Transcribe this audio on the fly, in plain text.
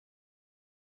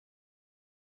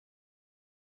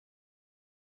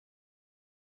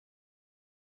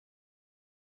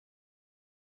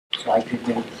so I could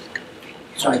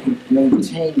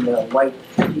maintain the white,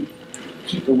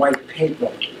 keep the white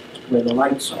paper where the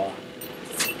lights are.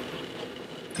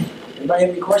 Anybody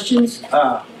have any questions? Okay,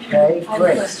 I have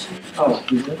great. a question. Oh,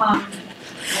 you do?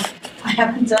 I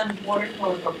haven't done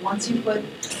watercolor, but once you put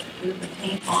the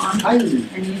paint on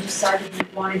and you decided you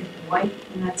wanted white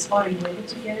in that spot, are you able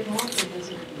to get it off, or does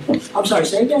it? I'm sorry,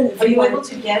 say again? Are you able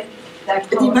to get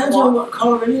that It color depends off? on what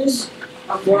color it is.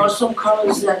 Okay. There are some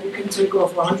colors that you can take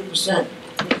off 100%.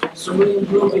 Cerulean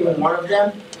blue being one of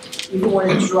them. Even when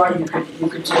it's dry, you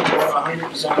could take off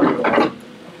 100% of it off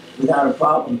without a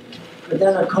problem. But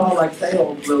then a color like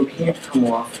phthalo blue can't come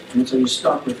off until you're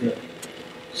stuck with it.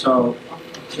 So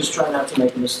just try not to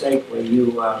make a mistake where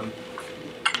you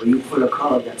put a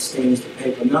color that stains the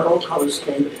paper. Not all colors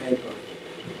stain the paper.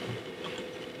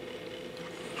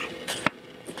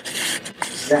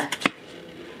 That.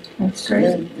 That's And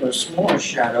then there are smaller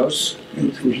shadows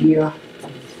in through here.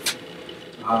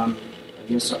 I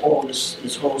guess all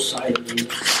this whole side of these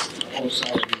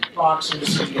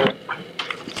boxes here.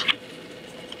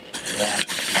 That.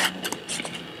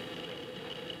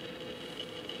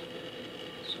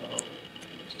 So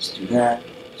just do that.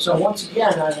 So once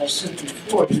again, as I said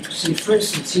before, you can see, for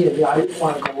instance, here, I didn't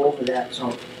want to go over that.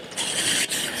 So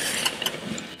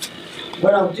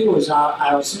what I'll do is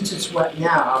I'll since it's wet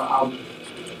now,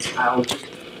 I'll just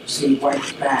see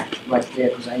white back right there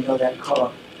because I know that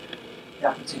color,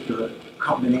 that particular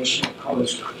combination of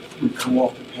colors would come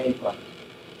off the paper.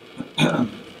 Yeah.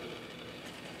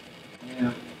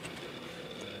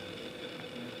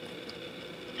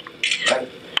 Right.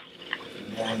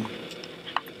 And then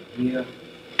here.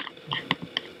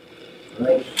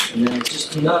 Right. And then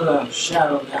just another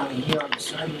shadow down here on the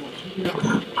sidewalk here.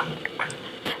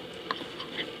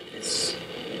 This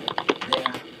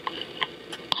there.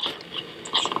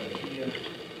 Here.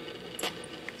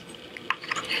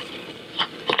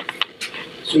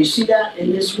 So you see that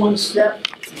in this one step,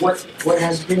 what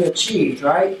has been achieved,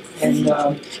 right? And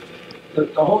the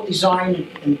whole design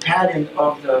and pattern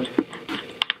of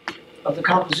the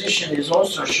composition is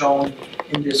also shown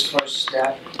in this first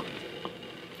step.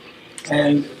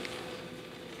 And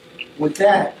with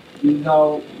that, you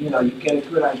get a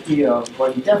good idea of,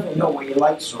 well, you definitely know where your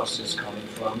light source is coming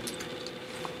from.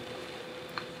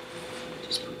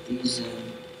 Just put these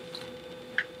in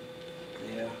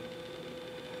there.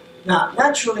 Now,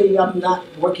 naturally, I'm not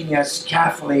working as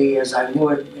carefully as I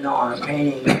would, on a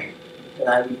painting that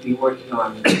I would be working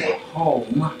on at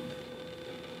home.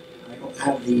 I don't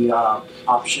have the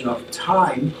option of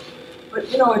time, but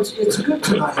it's good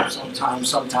to not have some time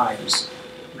sometimes,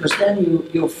 because then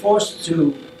you're forced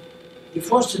to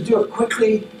do it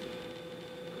quickly,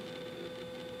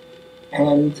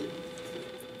 and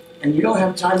you don't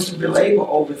have time to belabor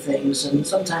over things, and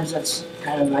sometimes that's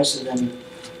kind of nicer than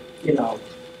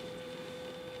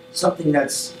something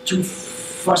that's too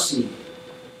fussy.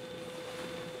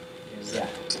 There's that.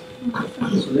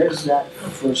 So there's that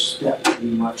first step, pretty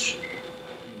much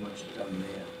done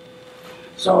there.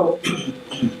 So,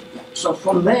 so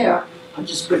from there, I'm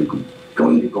just going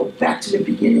to go back to the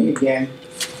beginning again.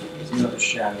 There's another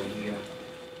shadow here.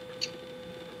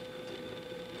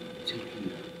 To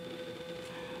here.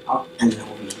 Up and then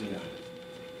over here.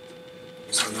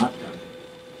 So I'm not done.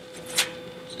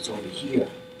 So it's over here.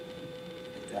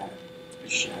 Like that. A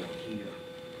shadow here.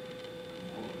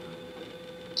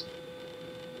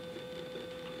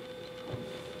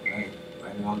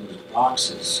 Right around those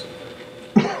boxes.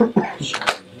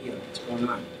 Shadow here. What's going on?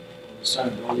 All of a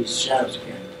sudden, all these shadows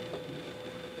again.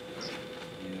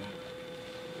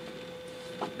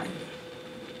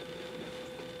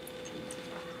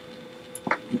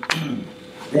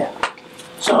 There.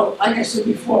 So, like I said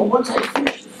before, once I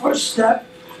finish the first step,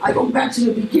 I go back to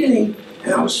the beginning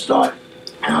and I'll start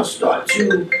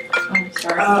to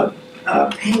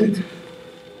paint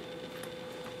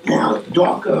now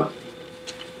darker,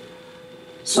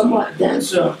 somewhat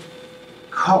denser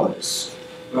colors,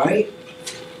 right?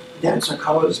 Denser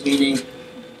colors meaning,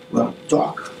 well,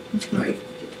 darker, right?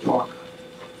 Darker.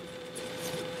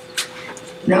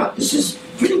 Now, this is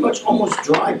pretty much almost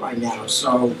dry by now,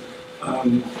 so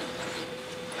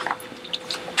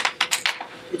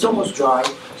it's almost dry.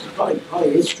 It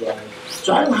probably is dry.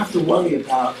 So I don't have to worry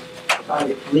about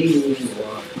it bleeding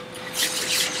or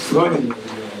running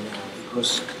anywhere now,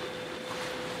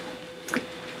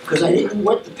 because I didn't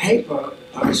wet the paper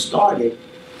when I started.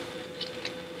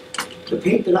 The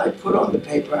paint that I put on the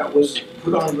paper was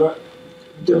put on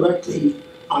directly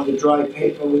on the dry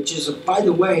paper, which is, by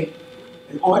the way,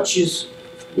 an Arches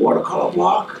watercolor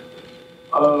block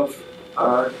of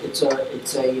it's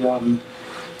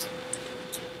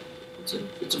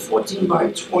It's a 14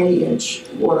 by 20 inch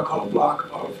watercolor block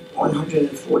of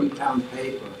 140-pound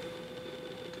paper.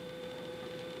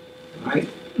 Right?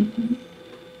 Mm-hmm.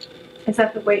 Is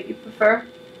that the weight you prefer?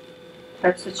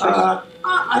 That's the choice.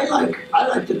 I like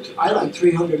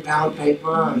 300-pound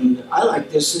paper, and I like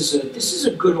this is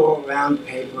a good all-around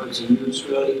paper to use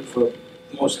really for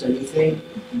most anything.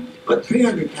 But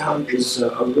 300-pound is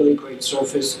a really great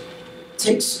surface. It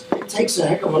takes a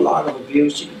heck of a lot of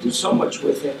abuse. You can do so much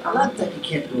with it. Not that you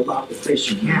can't do a lot with this,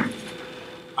 you can.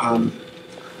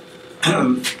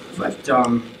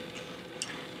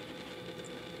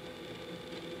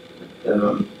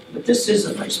 But this is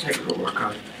a nice paper to work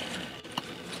on.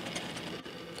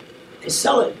 They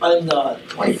sell it in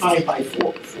 25 by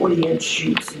 40 inch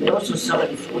sheets, and they also sell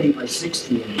it in 40 by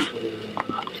 60 inch, believe it or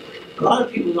not. A lot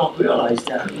of people don't realize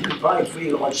that you can buy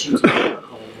 3 large sheets of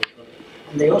watercolor paper,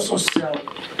 and they also sell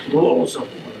rolls of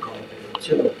watercolor paper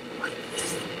too.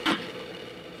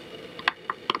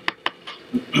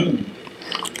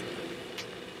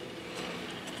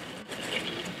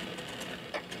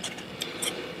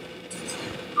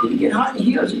 Did it get hot in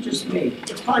here, or is it just me?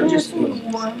 It's probably just me.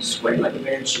 I'm sweating like a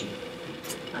banshee.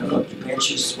 I don't know if the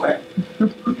banshees sweat.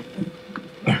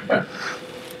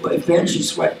 Well, if banshees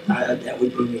sweat, that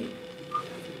would be me.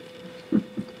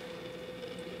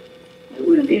 I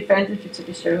wouldn't be offended if you took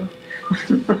a show.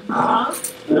 No.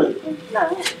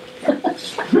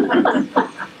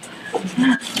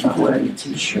 I'm wearing a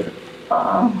t-shirt.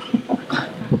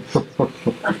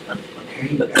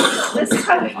 Okay. This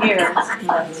time of year,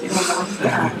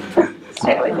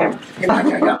 stay with her. And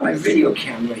I got my video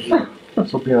camera here.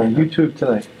 This will be on YouTube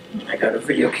tonight. I got a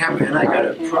video camera and I got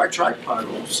a tripod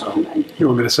also. You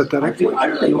want me to set that I up? don't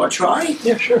know, you want to try?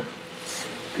 Yeah, sure.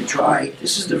 You try.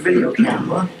 This is the video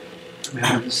camera.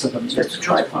 Set up. That's a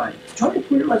tripod. Try to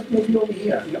put it like maybe over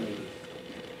here. Yeah,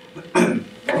 maybe.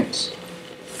 Thanks.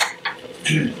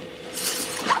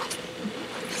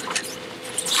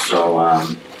 So,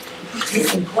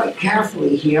 taking quite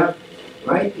carefully here,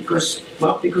 right? Because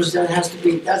that has to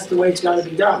be, that's the way it's got to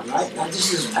be done, right? Now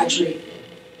this is actually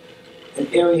an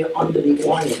area under the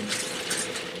awning.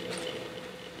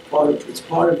 It's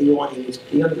part of the awning. It's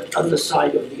the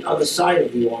underside of the other side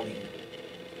of the awning.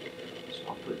 So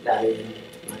I'll put that in,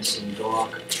 nice and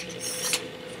dark.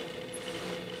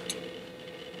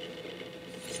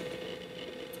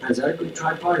 Is that a good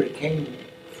tripod? It came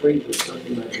free with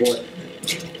something I bought.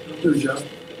 Good job.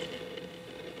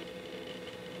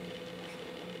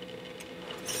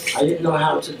 I didn't know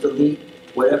how to delete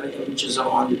whatever images are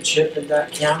on the chip in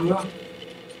that camera.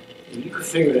 And you could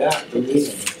figure it out, delete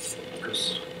them,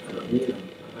 because I don't need them.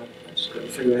 I just couldn't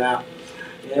figure it out.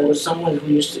 And there was someone who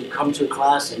used to come to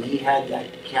class and he had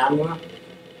that camera,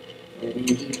 and he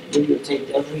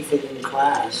videotaped everything in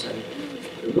class, and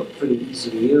it looked pretty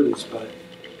easy to use, but I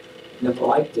never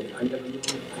liked it. I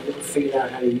never figured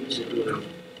out how to use it really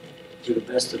to the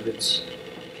best of its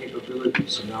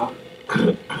capabilities, you know?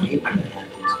 I hate when that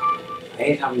happens. I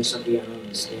hate having something I don't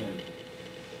understand.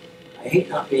 I hate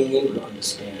not being able to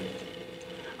understand.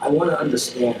 I want to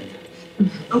understand.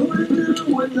 I want to know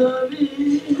what love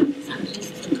is.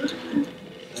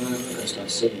 I'm not going to start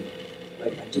singing.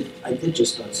 Like I did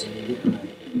just start singing, didn't I?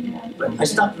 Yeah. But I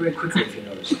stopped very quickly, if you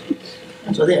noticed.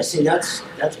 So there, see, that's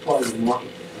part of the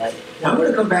marketing, right? Now I'm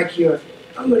going to come back here.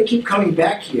 I'm going to keep coming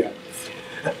back here.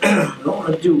 I don't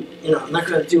want to do, I'm not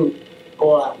going to do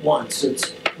all at once.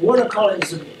 Watercolor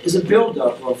is a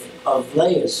buildup of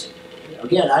layers.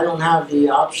 Again, I don't have the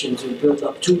option to build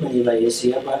up too many layers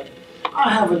here, but I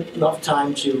have enough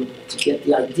time to get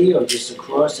the idea of this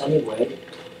across anyway.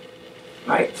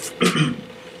 Right?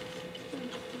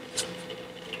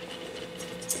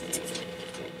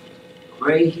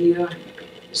 Gray here.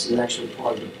 This is actually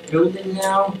part of the building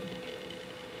now.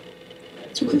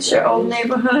 Is this your old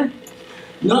neighborhood?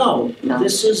 No, No.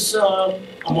 this is a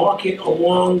market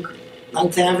along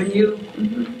 9th Avenue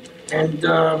and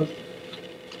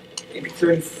maybe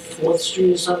 34th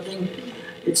Street or something.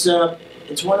 It's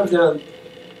one of the.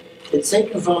 It's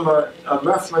taken from a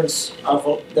reference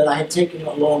that I had taken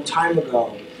a long time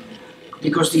ago,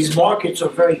 because these markets are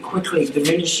very quickly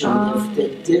diminishing.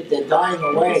 They're dying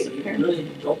away. You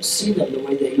really don't see them the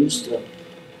way they used to.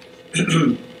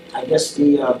 I guess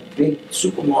the big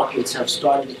supermarkets have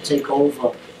started to take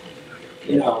over,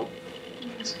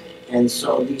 and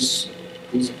so these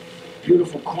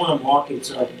beautiful corner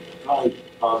markets are probably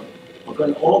are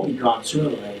going to all be gone sooner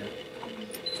or later.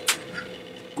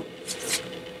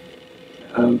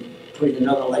 Putting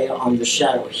another layer on the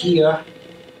shadow here,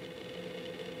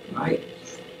 right?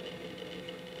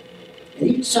 And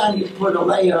each time you put a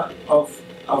layer of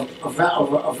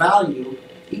value,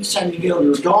 each time you get a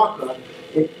little darker,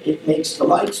 it makes the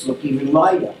lights look even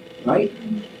lighter, right?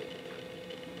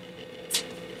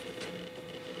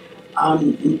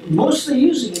 I'm mostly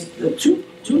using the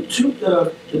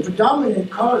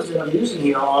predominant colors that I'm using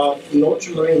here are the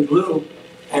ultramarine blue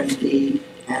and the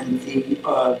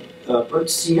burnt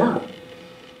sienna.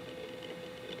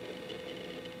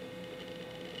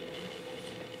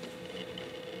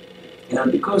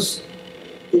 And because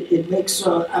it makes,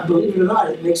 I believe it or not,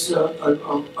 it makes a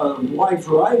wide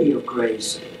variety of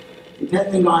grays,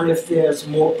 depending on if there's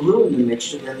more blue in the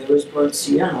mixture than there is burnt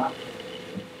sienna.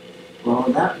 Well,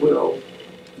 that will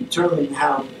determine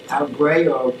how gray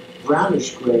or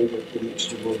brownish gray the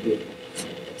mixture will be.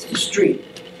 It's the street.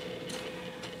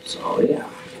 So yeah.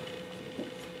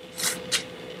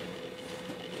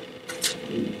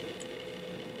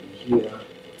 Here.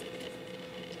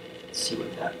 Let's see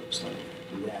what that looks like.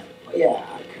 Do that. Oh yeah,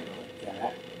 I kind of like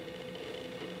that.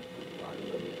 A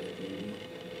little bit maybe.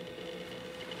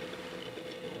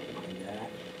 Like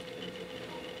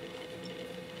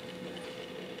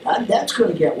that. That's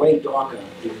going to get way darker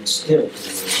even still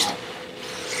as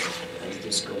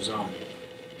this goes on.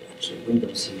 Actually,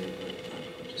 windows here, but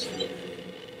I'll just leave that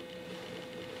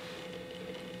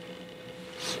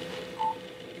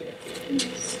in.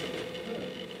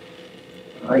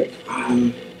 All right,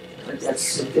 let that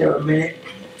sit there a minute.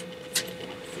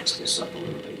 Fix this up a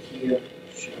little bit here.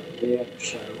 Shadow there,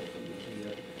 shadow over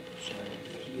here, shadow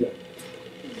over here.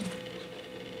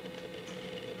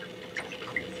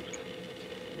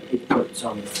 Let me put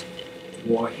some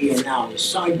more here now. The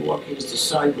sidewalk, here's the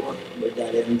sidewalk where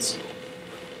that ends.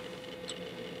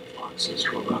 Boxes,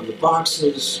 go around the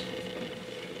boxes.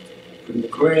 Bring the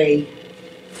gray.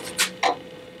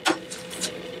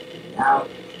 Out.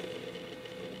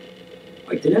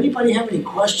 Wait, did anybody have any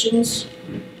questions?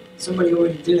 Somebody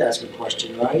already did ask a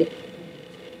question, right?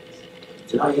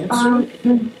 Did I answer?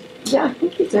 Yeah, I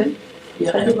think you did.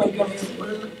 Yeah, anybody got any? What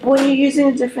is it? When you're using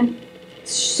the different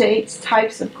shades,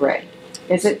 types of gray,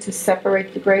 is it to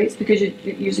separate the grays? Because you're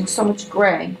using so much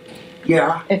gray.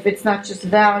 Yeah. If it's not just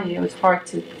value, it's hard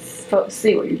to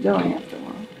see what you're doing after a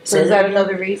while. So Say is that that again?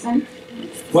 another reason?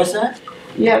 What's that?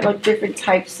 You have like different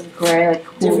types of gray, like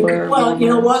cooler. Different, well, you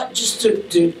know warmer. what? Just to Make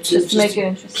it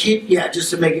interesting. just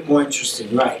to make it more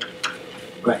interesting, right?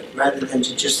 Right. Rather than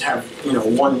to just have,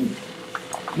 one.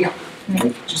 Yeah.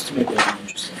 Right, just to make it more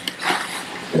interesting.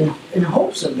 In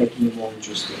hopes of making it more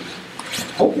interesting.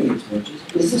 Hoping it's more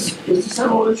interesting. Is this at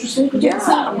all interesting? Yeah. It's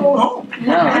not. I'm going home.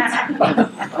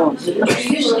 No, Is it Do you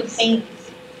interesting? usually paint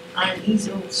on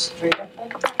easel straight up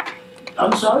like that?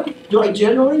 I'm sorry? Do I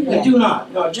generally? I Yeah. do not.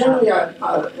 No, generally I'm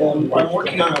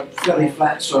working on a fairly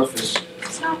flat surface.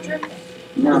 It's not dripping.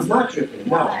 no. It's not dripping,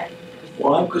 no. Why?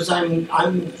 Why? Because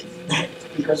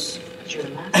because, You're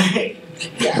not.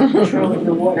 yeah, I'm controlling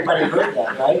the water. Everybody heard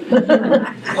that, right?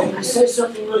 And when you say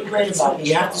something really great about me,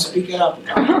 you have to speak it up. You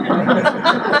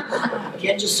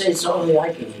can't just say it's only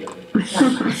I can hear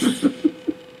it.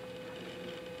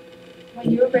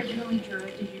 When you originally drew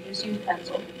it, did you just use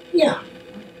pencil? Yeah.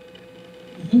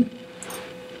 Mhm.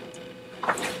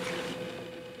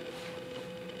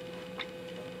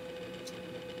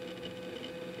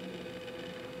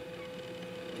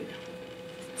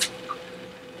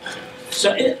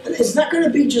 So it's not going to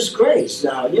be just grays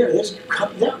now. Yeah,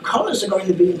 colors are going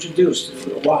to be introduced in a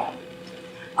little while.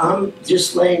 I'm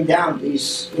just laying down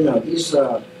these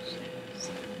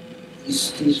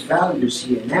values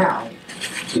here now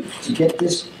to get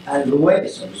this out of the way,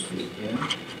 so to speak.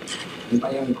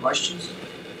 Anybody have any questions?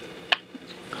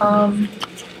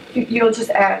 You'll just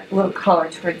add a little color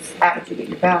towards after you get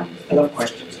your values. I love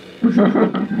questions.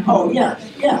 Oh yeah,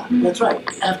 that's right.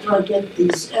 After I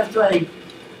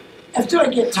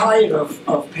get tired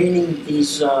of painting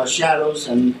these shadows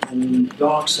and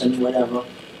darks and whatever,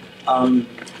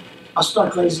 I'll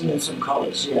start glazing in some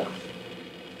colors, yeah.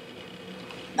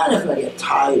 Not after I get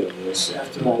tired of this,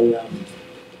 after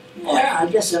I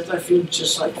guess after I feel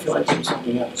like doing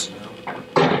something else,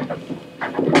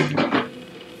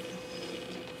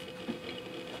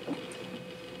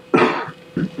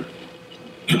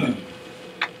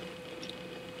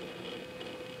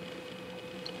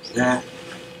 That.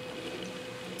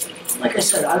 Like I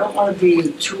said, I don't want to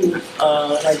be too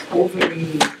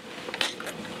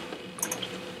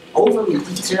overly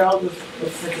detailed,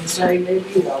 if I can say,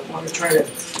 maybe. I want to try to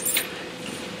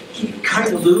keep it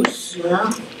kind of loose,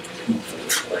 Because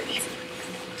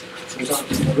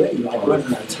I'm already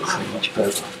running out of time. Much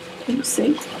better. Can you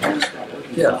see?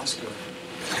 Yeah.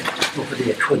 Over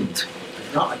there, couldn't.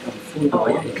 Not like I'm fooling. Oh,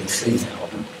 yeah, you can see now.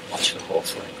 Watch the whole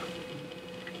thing.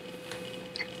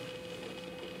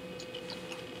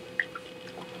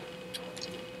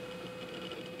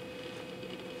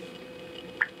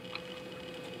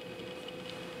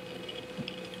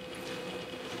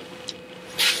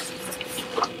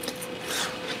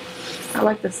 I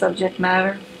like the subject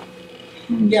matter.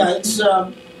 Yeah, it's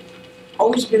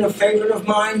always been a favorite of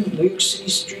mine, New York City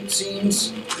street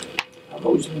scenes. I've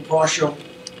always been partial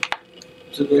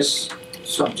to this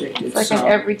subject. It's like an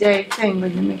everyday thing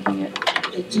when you're making it.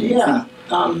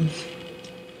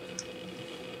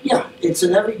 Yeah, it's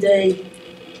an everyday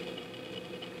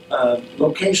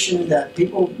location that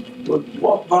people would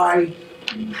walk by,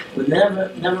 would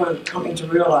never coming to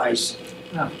realize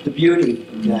the beauty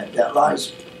that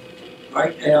lies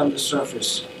right there on the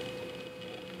surface,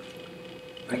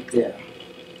 right there.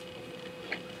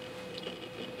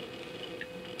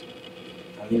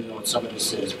 I don't even know what some of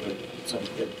this is, but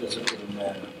it doesn't really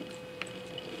matter.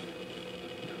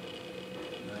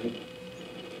 Right?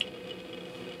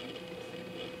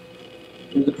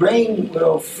 And the brain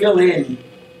will fill in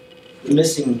the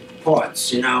missing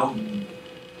parts, you know.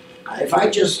 If I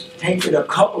just painted a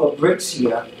couple of bricks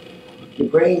here, the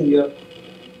brain, your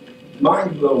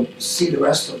mind will see the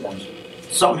rest of them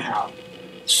somehow,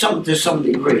 to some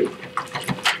degree.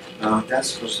 That's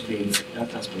supposed to be,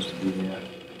 that's not supposed to be there.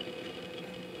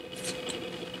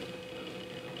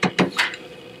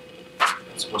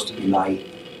 It's supposed to be light.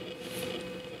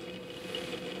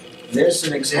 There's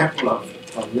an example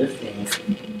of lifting.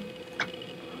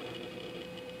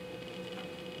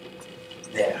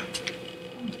 There.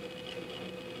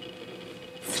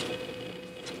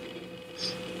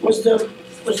 Was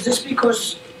this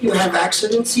because you have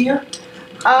accidents here?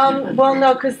 Well,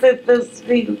 no, because the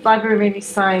library made me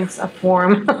sign a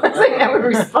form. Saying I'm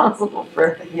responsible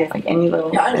for like any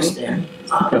little Yeah, I thing. understand.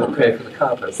 Gotta pay for the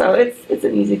carpet. So it's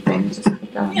an easy thing. Just put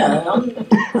it down. Yeah, I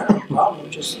don't have a problem,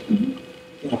 just, you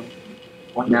know.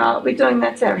 No, I'll be doing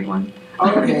that to everyone.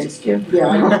 Okay. Just you. Yeah,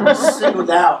 I'm singled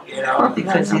out, you know.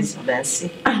 Because he's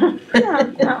messy.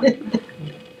 Yeah, no.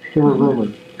 You're a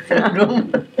Roman.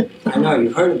 I know,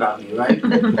 you've heard about me, right?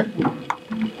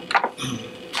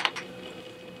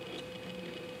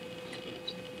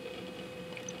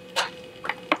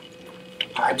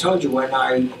 I told you when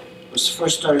I was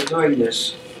first started doing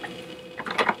this,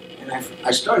 and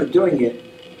I started doing it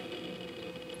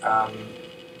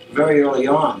very early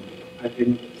on. I've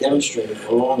been demonstrating for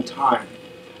a long time,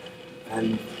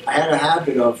 and I had a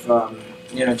habit of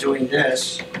doing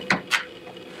this,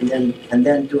 and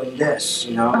then doing this,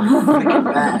 flicking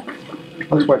back.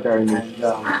 That's what Gary means.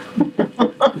 And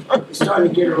it started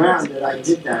to get around that I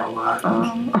did that a lot.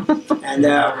 And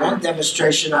one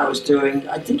demonstration I was doing,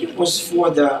 I think it was for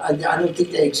I don't think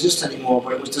they exist anymore,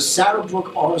 but it was the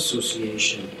Saddlebrook Art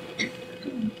Association.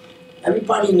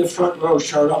 Everybody in the front row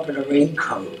showed up in a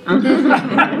raincoat.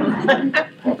 I'm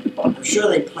sure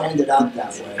they planned it out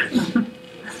that way.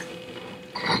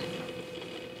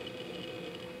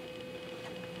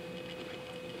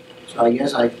 So I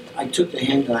guess I took the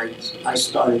hint and I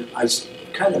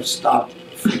kind of stopped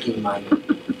flicking my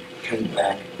paint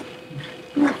back.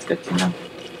 That's good to know.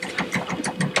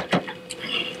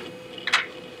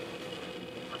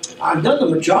 I've done the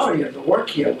majority of the work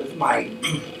here with my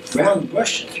round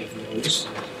brush, if you've noticed.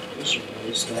 I guess you've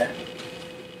noticed that.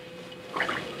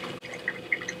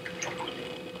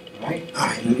 Alright,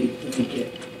 let me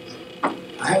get.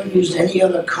 I haven't used any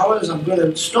other colors. I'm going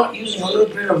to start using a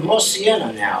little bit of raw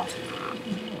sienna now.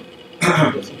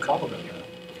 There's some color in there.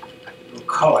 A little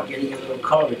color, getting a little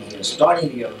color in here, starting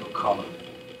to get a little color.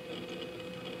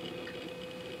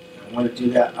 I want to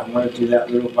do that. I want to do that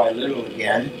little by little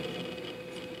again.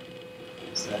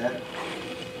 Is that?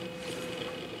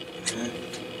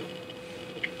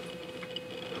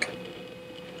 Okay.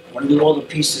 I want to do all the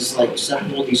pieces, like set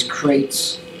up all these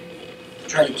crates.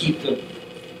 Try to keep the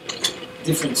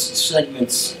different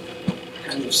segments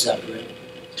kind of separate.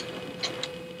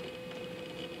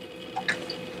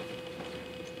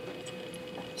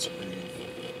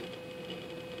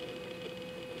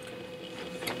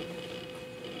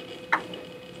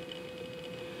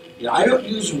 Yeah, I don't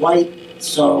use white,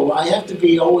 so I have to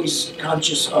be always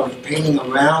conscious of painting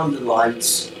around the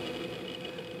lights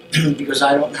because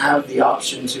I don't have the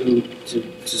option to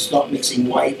start mixing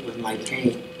white with my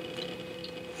paint.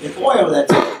 In oil,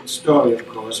 that's a different story, of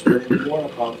course, but in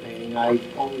watercolor painting, I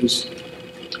always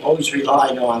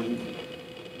relied on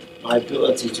my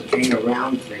ability to paint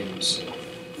around things.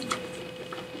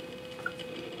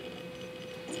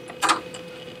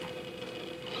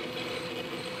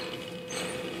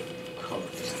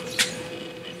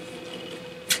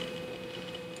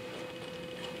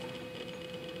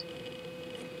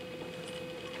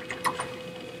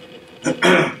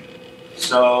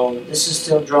 So this is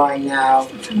still drying now. I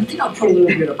think I'll put a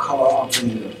little bit of color up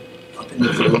in the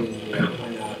building here. Why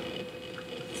not?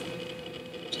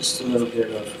 Just a little bit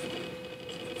of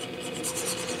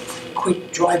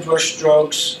quick dry brush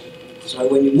strokes. So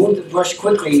when you move the brush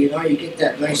quickly, you know, you get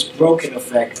that nice broken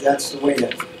effect. That's the way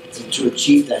to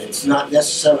achieve that. It's not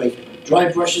necessarily,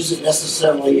 dry brush isn't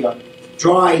necessarily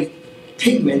dry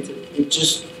pigment. It's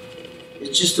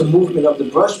just the movement of the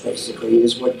brush basically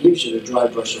is what gives you the dry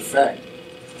brush effect.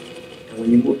 And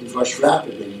when you move the brush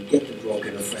rapidly, you get the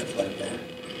broken effect like that.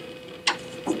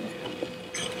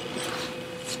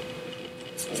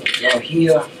 So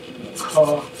here,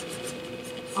 color.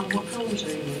 What colors are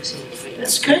you mixing?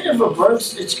 It's kind of a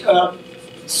burnt, it's a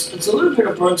little bit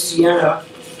of burnt sienna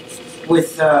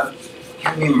with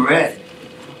cadmium red.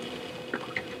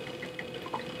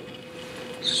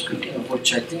 Speaking of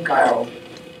which, I think I'll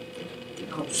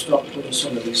start putting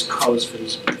some of these colors for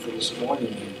this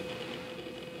morning in.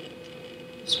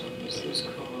 This one is this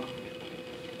color.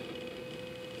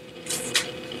 I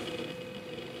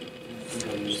think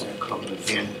I'll use that color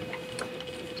again.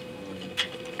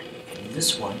 And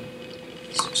this one.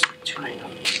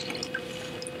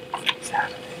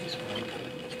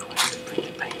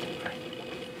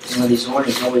 You know, these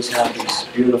awnings always have these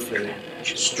beautifully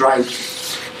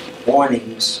striped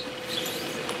awnings,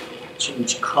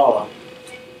 change color,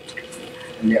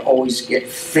 and they always get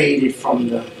faded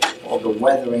from all the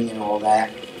weathering and all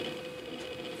that.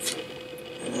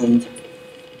 And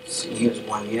see, here's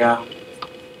one, yeah.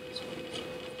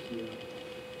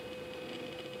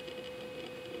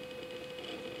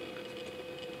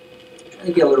 Trying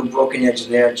to get a little broken edge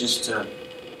there just to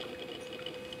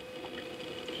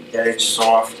keep that edge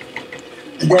soft.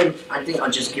 And then I think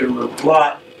I'll just give it a little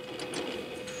blot.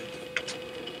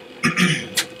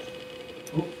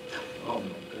 Oh my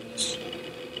goodness,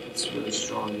 it's really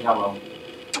strong yellow.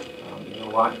 You know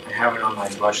what? I have it on my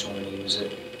brush. I'm going to use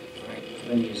it. Right? I'm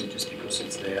going to use it just because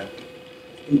it's there.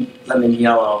 Lemon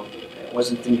yellow. I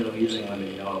wasn't thinking of using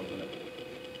lemon yellow, but it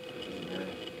doesn't matter.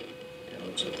 It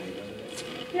looks okay, doesn't it?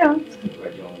 Yeah.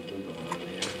 Red, yellow, and blue going on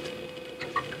there.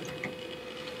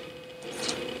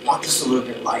 I want this a little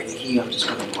bit lighter here. I'm just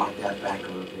going to blot that back a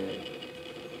little bit.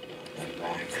 Blot that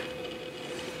back.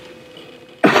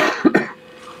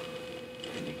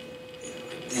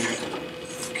 There.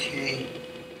 Okay.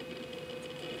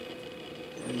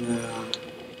 And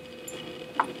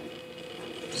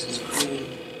this is green.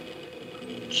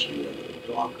 Green shade, a little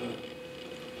darker.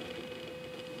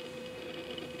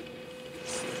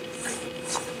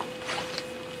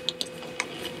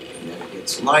 And then it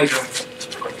gets lighter.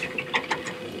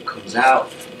 And it comes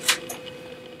out. A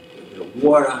little bit of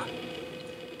water.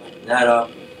 Lighten that up.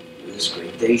 With this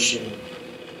gradation.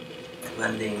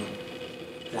 Blending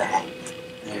that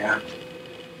there.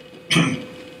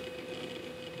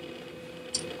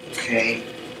 Okay.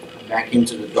 Come back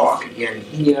into the dark again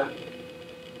here.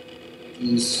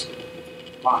 These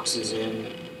boxes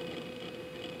in.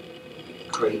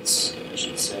 Crates, I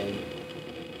should say.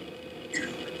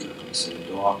 It's in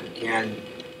the dark again.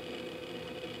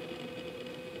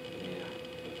 Yeah.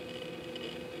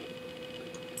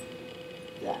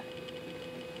 That.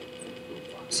 Little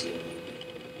box here.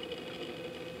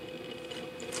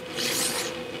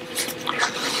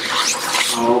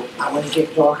 So I want to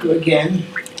get darker again.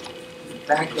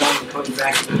 Background, coming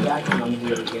back to the background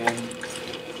here again.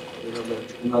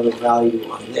 Another value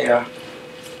on there.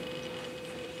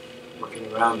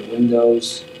 Working around the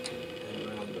windows and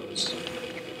around those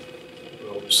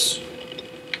ropes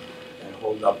that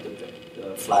hold up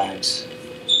the flags,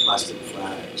 plastic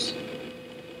flags.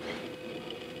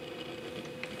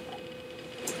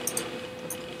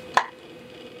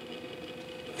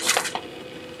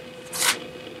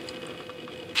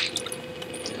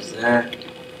 There's that.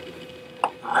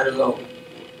 I don't know.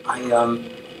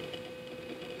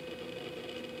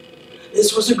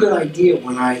 This was a good idea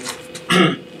when I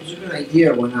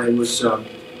was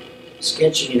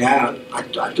sketching it out. I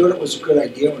thought it was a good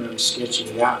idea when I was sketching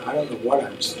it out. I don't know what I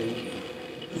was thinking.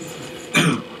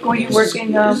 Were you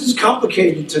working, This is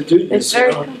complicated to do this it's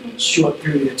very in a short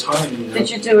period of time, you know. Did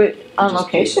you do it on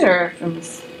location or from What?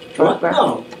 photograph?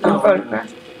 No, From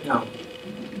photograph? no.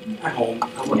 At home. I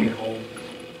work at home.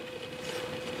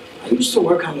 I used to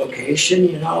work on location,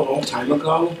 you know, a long time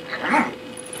ago.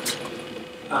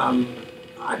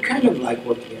 I kind of like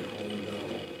working at home,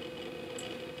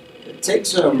 though. It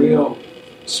takes a real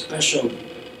special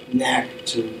knack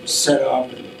to set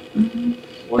up and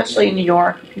work. Especially in New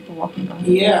York, people walking by.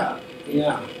 Yeah,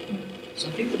 yeah.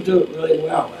 Some people do it really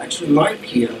well. Actually, Mike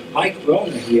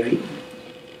Rohner here,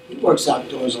 he works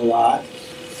outdoors a lot.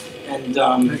 And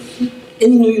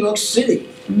in New York City,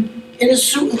 in a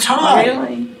suit and tie.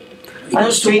 Really? He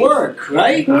goes to work,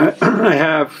 right? I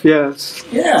have, yes.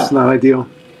 Yeah. It's not ideal.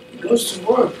 He goes to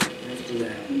work after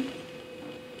that.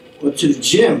 Or to the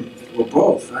gym, or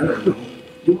both, I don't know.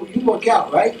 You work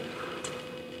out, right?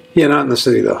 Yeah, not in the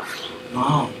city though.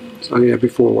 Oh. So yeah,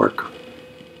 before work.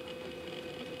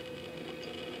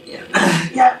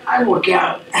 Yeah, I work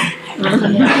out.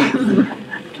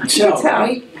 So,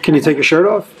 right? Can you take your shirt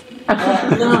off?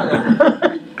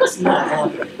 No. It's not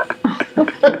happening.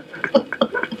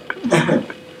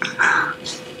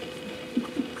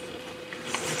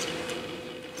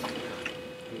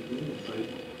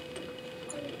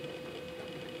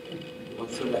 You want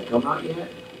to throw that gum out yet?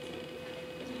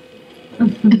 You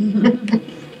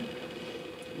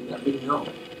let me know.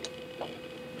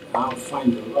 I'll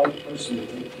find the right person to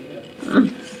take care of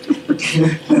it.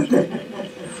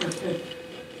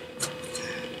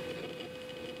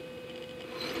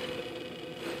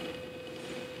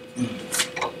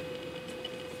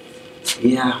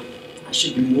 Yeah, I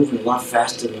should be moving a lot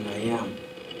faster than I am.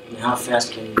 I mean, how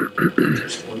fast can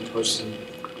one person?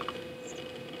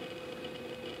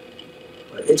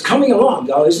 But it's coming along,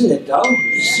 though, isn't it? Though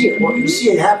you see it, you see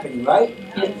it happening, right?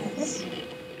 Yes.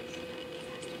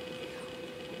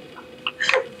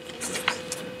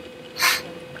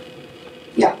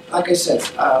 Yeah, like I said,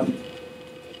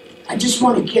 I just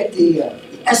want to get the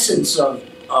essence of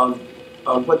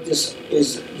what this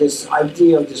is. This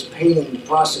idea of this painting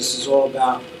process is all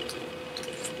about.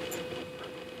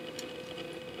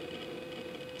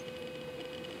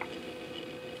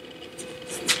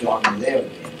 It's dark in there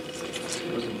again.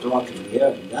 It wasn't dark in the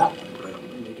other than that one, but I'm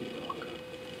gonna make it darker.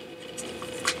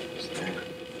 What's that?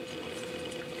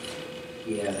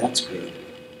 Yeah, that's good.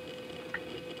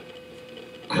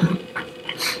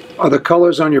 Are the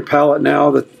colors on your palette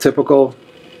now the typical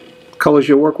colors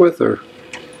you work with, or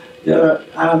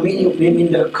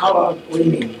Meaning the color. What do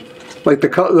you mean? like the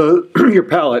color, your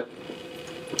palette?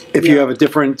 If you Yeah. have a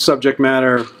different subject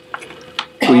matter,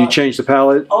 will you change the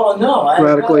palette? Oh no, I've got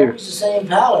Radically, or- always the same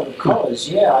palette of colors.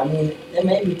 Yeah, I mean there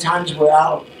may be times where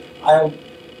I'll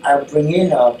bring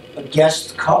in a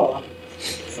guest color,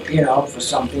 for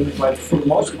something, but for the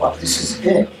most part, this is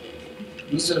it.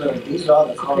 These are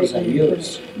the colors I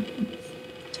use,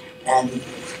 and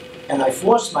I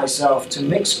force myself to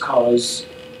mix colors.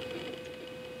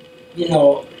 In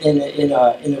a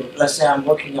let's say I'm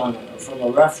looking from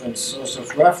a source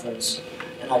of reference,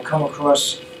 and I come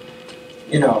across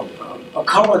a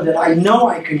color that I know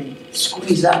I can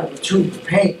squeeze out of a tube of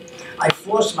paint. I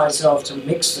force myself to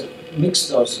mix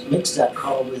that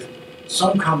color with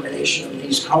some combination of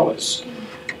these colors,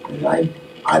 and I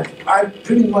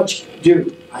pretty much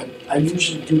do. I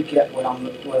usually do get what I'm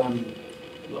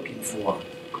looking for.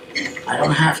 I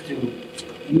don't have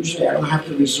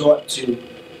to resort to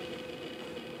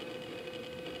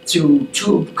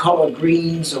tube color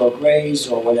greens or grays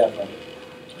or whatever.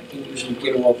 I can usually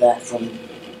get all that from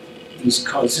these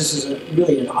colors. This is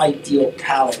really an ideal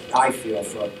palette, I feel,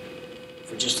 for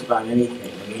just about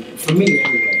anything. I mean, for me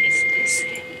anyway.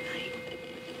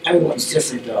 Everyone's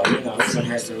different though, everyone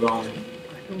has their own.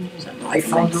 Is that my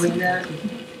phone doing that?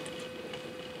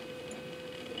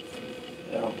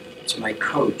 No, it's my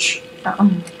coach.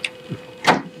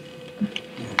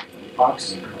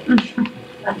 Boxing coach.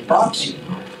 Boxing.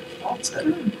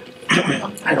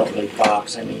 I don't really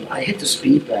box. I mean, I hit the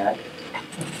speed bag,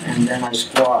 and then I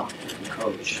spar with the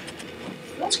coach.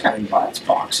 That's that's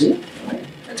boxing. Right?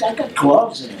 I got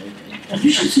gloves and everything. You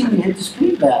should see me hit the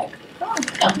speed bag.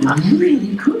 I'm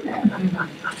really good at it. And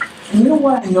you know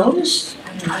what I noticed?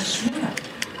 I mean, I swear,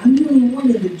 I'm the only one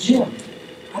in the gym.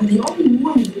 I'm the only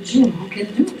one in the gym who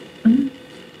can do it.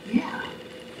 Yeah.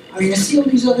 I mean, I see all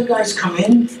these other guys come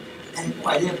in, and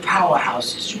boy, they're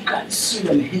powerhouses. You got to see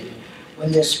them hit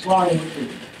when they're sparring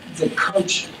with the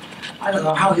coach. I don't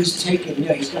know how he's taking,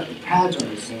 he's got the pads on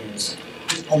his hands.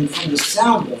 And from the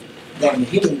sound of them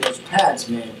hitting those pads,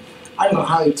 man, I don't know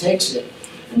how he takes it.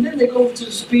 And then they go over to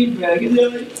the speed bag, and they're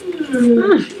like,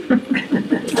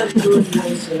 they're doing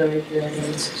this and everything, and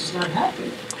it's just not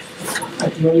happening. I'm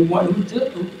not the only one who did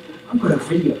it. I'm going to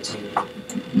videotape it.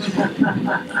 Yeah,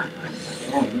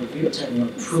 I'm going to videotape it, I'm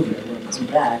going to prove it. When I come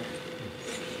back,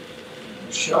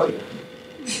 I'll show you.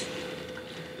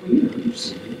 Well, you've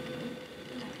seen it.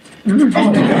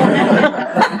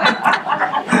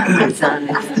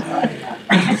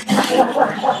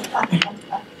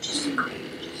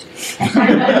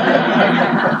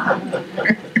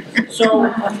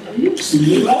 So, you've seen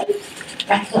it, right?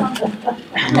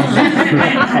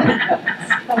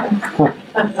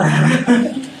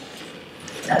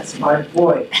 That's my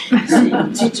boy. See,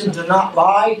 you teach him to not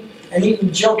lie, and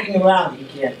even joking around, he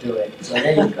can't do it. So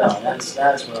there you go. That's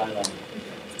what I like.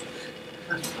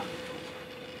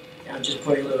 I'm just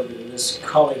putting a little bit of this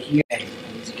color here. I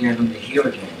need to get him to here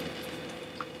again.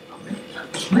 I mean,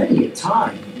 plenty of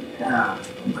time. Yeah,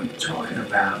 what am I talking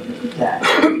about? Look at that.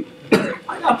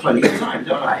 I got plenty of time,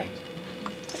 don't I?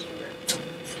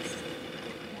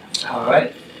 All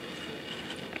right.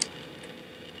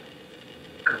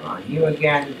 Come on, here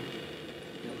again. A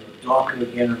little darker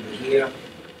again over here.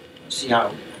 Let's see how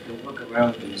I can work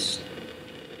around these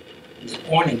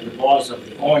awning, the bars of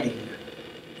the awning.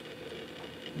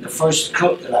 The first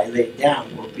coat that I lay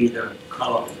down will be the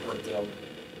color of what they're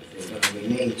going to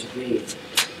remain to be. Get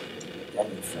that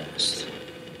in fast.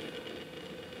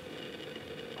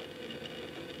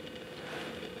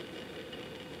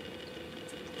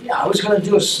 Yeah, I was going to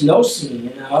do a snow scene,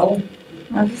 you know.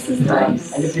 Oh, this is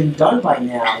nice. And it's been done by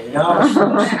now, you know.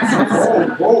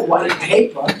 Whole white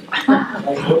paper,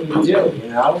 like what you do, you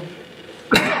know.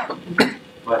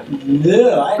 But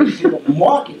no, I had to do a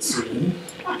market scene.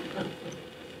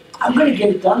 I'm gonna get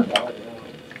it done though, you know.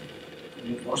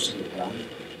 Get most of it done.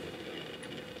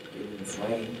 Get it in the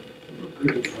frame. They look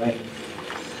good in the frame.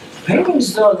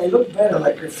 Paintings though, they look better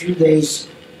like a few days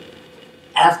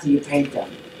after you paint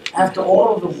them. After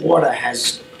all of the water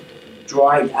has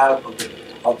dried out of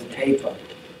the paper.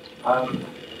 I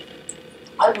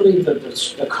believe that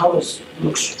the colors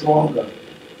look stronger,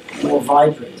 more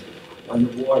vibrant when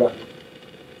the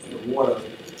water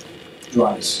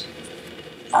dries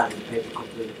out of the paper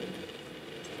completely.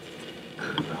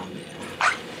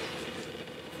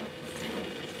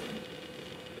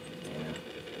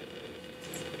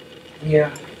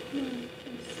 Yeah.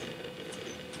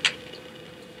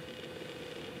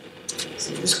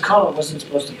 See, this color wasn't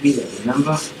supposed to be there,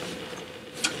 remember?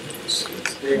 It's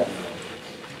there now.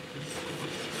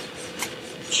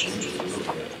 Change it a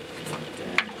little bit. Like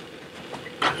that.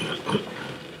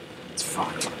 It's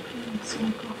fine.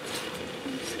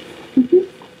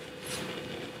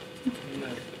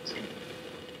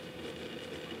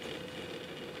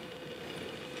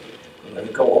 I'm going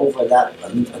to go over that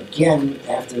again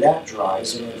after that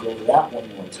dries. I'm going to go over that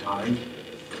one more time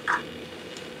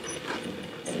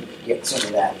and get some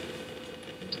of that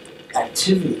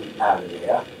activity out of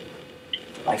there.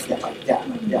 Like that, like that,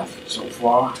 like that. So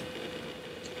far.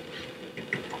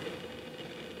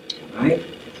 Right?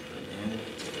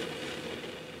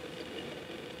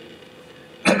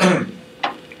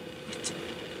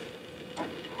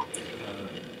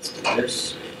 Let's do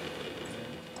this.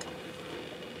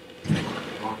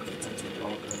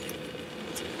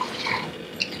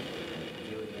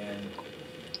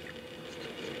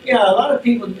 Yeah, a lot of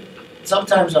people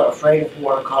sometimes are afraid of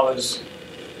watercolors,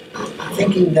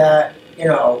 thinking that, you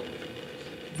know,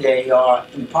 they are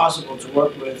impossible to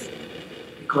work with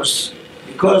because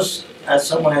as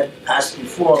someone had asked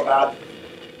before about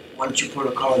once you put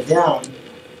a color down,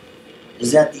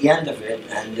 is that the end of it?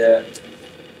 And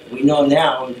we know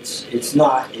now it's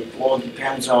not. It all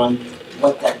depends on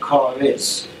what that color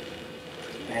is.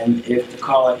 And if the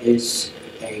color is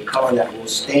a color that will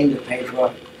stain the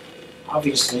paper,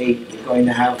 obviously you're going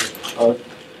to have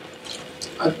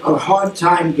a hard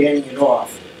time getting it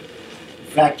off. In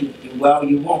fact, you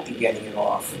won't be getting it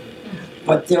off.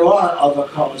 But there are other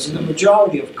colors, and the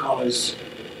majority of colors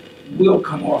will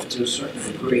come off to a certain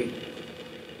degree.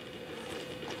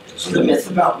 So the myth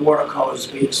about watercolors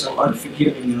being so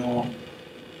unforgiving and all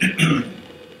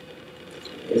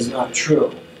is not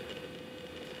true.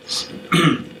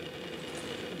 The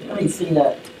only thing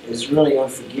that is really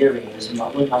unforgiving is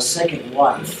with my second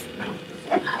wife.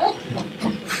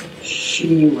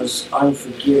 She was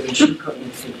unforgiving. She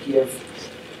couldn't forgive.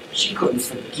 She couldn't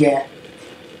forget.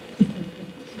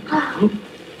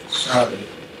 Sorry.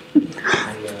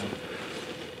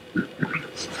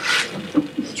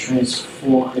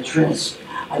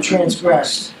 I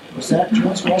transgressed. Was that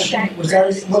transgression? Was that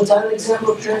an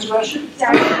example of transgression?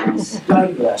 Digression.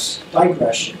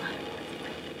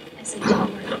 SAT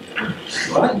word.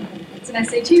 What? It's an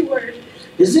SAT word.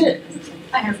 Is it?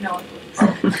 I have no idea.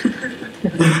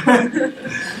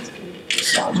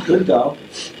 Sounds good though.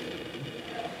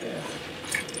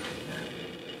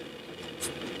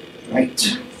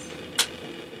 Right.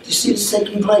 You see this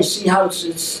taking place? See how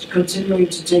it's continuing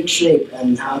to take shape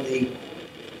and how the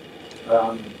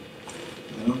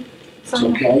it's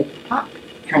okay.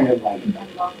 Kind of like a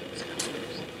little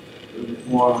bit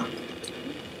more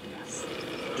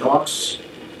darks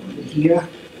over here.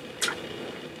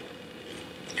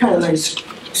 Kind of nice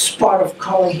spot of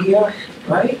color here,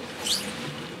 right?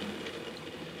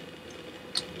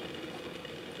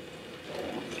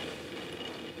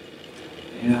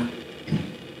 Yeah.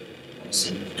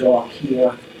 Nice and dark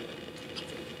here.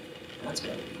 That's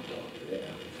gotta be dark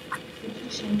there. Did you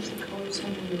change the colors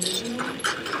from the original?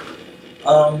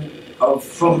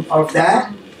 Of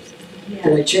that? Yeah.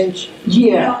 Did I change?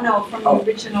 Yeah. No, from the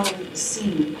original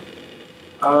scene.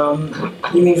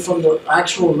 You mean from the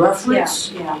actual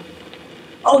reference? Yeah.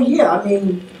 Oh, yeah, I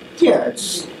mean, yeah,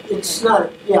 it's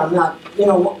not, yeah, I'm not, you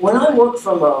know, when I work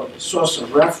from a source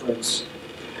of reference,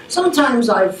 sometimes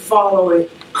I follow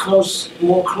it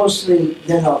more closely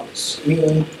than others.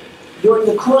 Meaning, during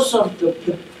the course of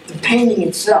the painting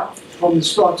itself, from the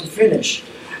start to finish,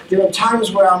 there are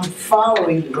times where I'm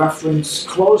following the reference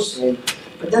closely,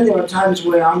 but then there are times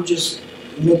where I'm just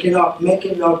making up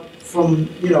from,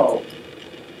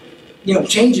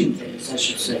 changing things, I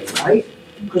should say, right?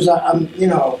 Because I'm,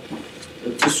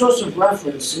 the source of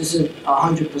reference isn't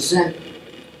 100%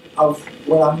 of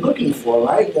what I'm looking for,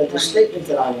 right? The statement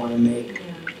that I want to make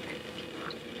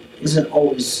isn't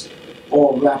always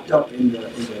all wrapped up in the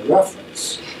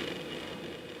reference.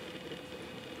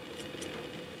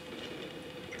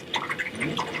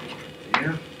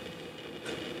 Yeah.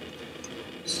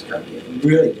 This is gonna get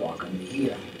really dark on me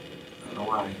here. I don't know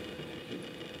why.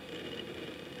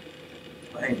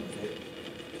 Playing with it.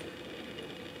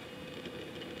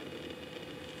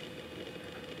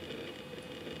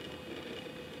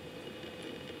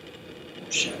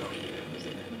 Shadow here.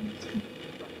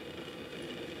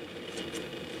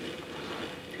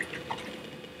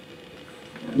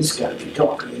 And this got to be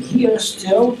darker in here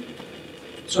still.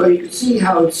 So you can see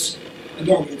how it's,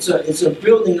 again, it's a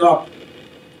building up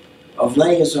of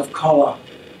layers of color,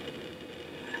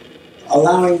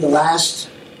 allowing the last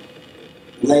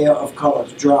layer of color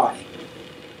to dry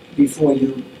before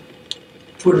you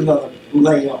put another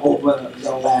layer over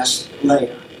the last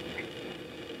layer.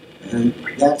 And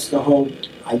that's the whole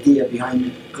idea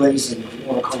behind glazing,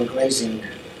 watercolor glazing.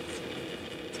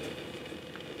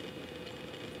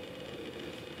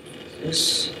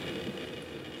 This.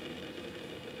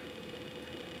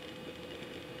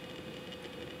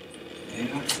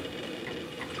 There.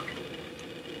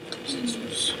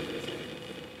 Scissors.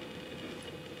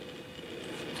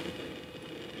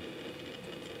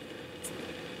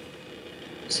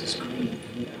 This is green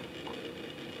here.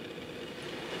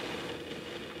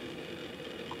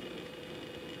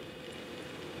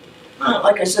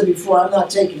 Like I said before, I'm not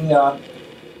taking a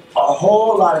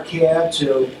whole lot of care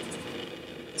to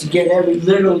get every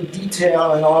little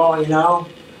detail and all,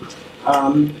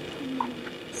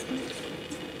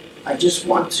 I just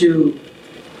want to.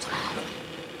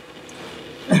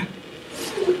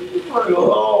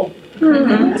 Oh,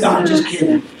 no, I'm just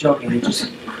kidding, joking. I'm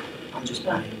just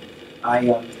kidding.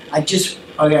 I just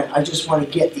want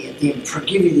to get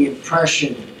give you the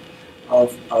impression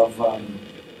of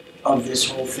this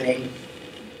whole thing,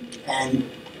 and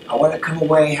I want to come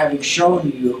away having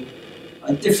shown you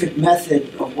a different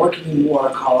method of working in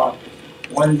watercolor,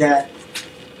 one that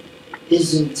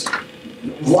isn't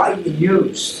widely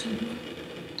used.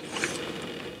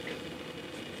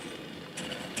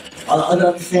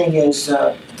 Another thing is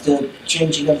the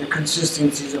changing of the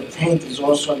consistencies of paint is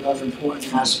also another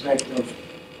important aspect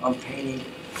of painting.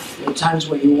 There are times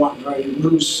where you want very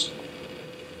loose,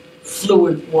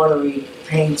 fluid, watery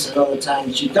paints, and other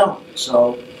times you don't.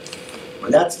 So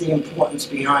that's the importance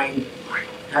behind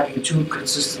having two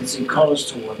consistency colors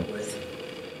to work with,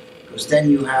 because then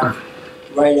you have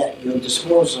right at your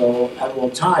disposal at all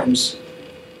times.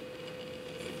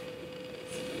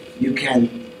 You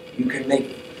can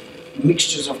make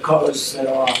mixtures of colors that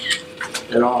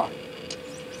are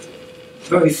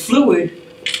very fluid,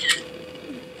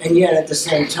 and yet at the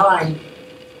same time,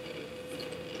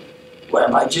 where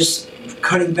by just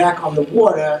cutting back on the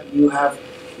water, you have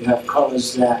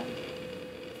colors that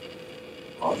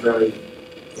are very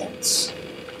dense.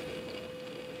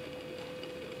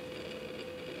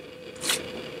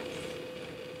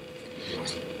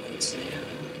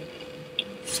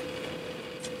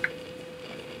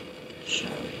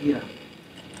 Shadow here.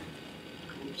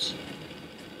 Oops.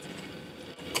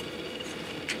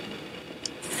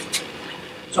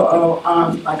 So,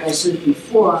 like I said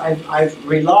before, I've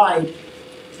relied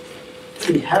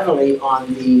pretty heavily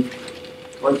on the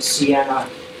white sienna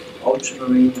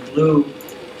ultramarine blue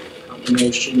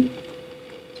combination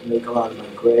to make a lot of my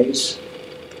grays.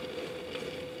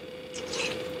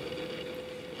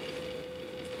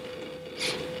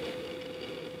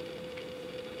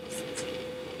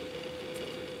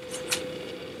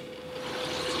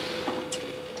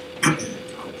 I'll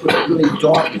put really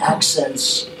dark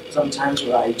accents sometimes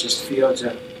where I just feel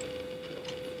to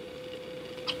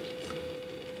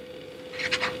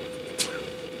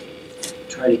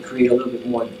try to create a little bit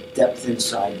more depth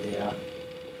inside there.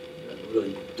 A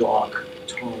really dark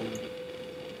tone.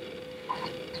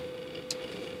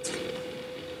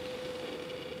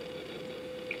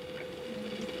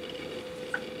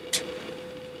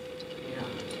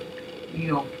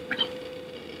 Yeah.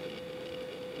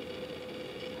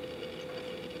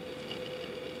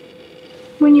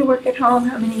 When you work at home,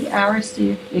 how many hours do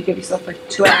you give yourself like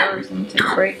 2 hours and take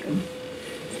a break? And...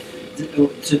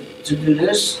 To do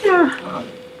this? Yeah.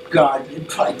 God, it'd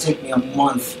probably take me a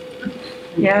month.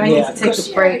 Yeah, I need to take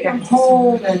a break. I'm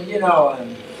home and,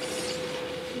 and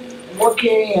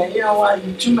working and,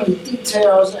 too many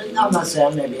details. And I'm not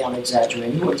saying, maybe I'm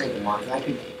exaggerating. It would take a month. I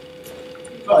could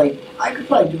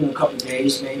probably do it in a couple of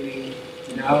days, maybe,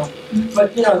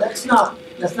 But, that's not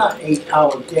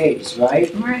 8-hour days,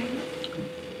 right? Right.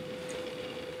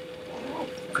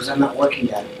 Because I'm not working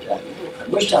that. I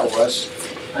wish I was.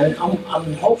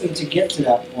 I'm hoping to get to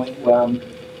that point where I'm,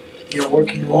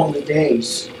 working longer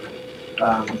days.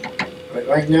 But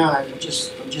right now, I'm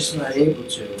just not able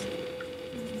to.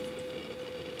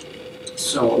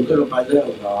 So little by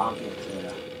little, though, I'll get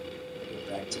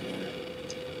back to that.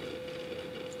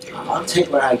 I'll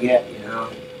take what I get, Am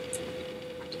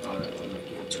I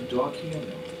getting too dark here? No,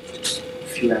 just a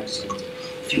few accents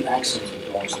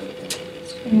with dogs like that.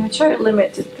 Yeah, I try to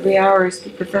limit to 3 hours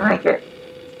because then I get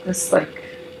this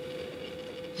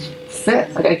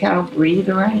fit, I can't breathe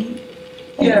right.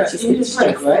 And Yeah, it just you gets just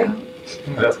break, stressed right? out.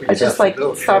 That's what I you just have to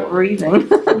do, stop sure. breathing.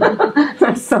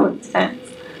 That's so intense.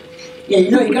 Yeah,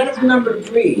 you gotta remember to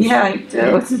breathe. Yeah, I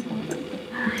do.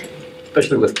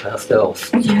 Especially with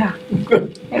pastels. Yeah.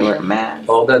 I wear a mask.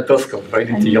 All that dust goes right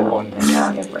into your lungs. I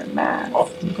know, I wear a mask.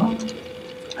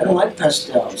 I don't like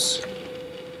pastels.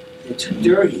 They're too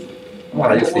dirty. Well,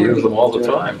 I used to use them all the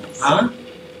time. Huh?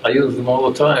 I used them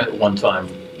all the time at one time.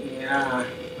 Yeah.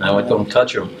 Now I don't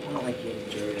touch them. I don't like getting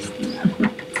dirty.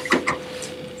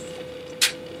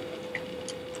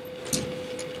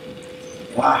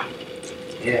 Ah.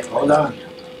 Yeah, hold on.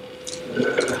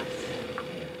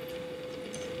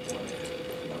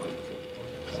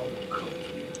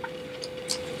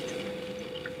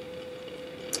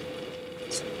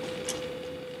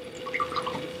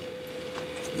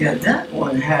 Yeah, that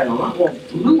one had a lot more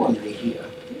blue under here.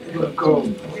 I'm gonna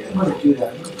do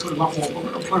that. I'm gonna put a lot more. I'm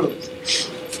gonna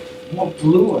put more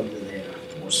blue under there,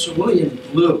 more cerulean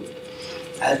blue,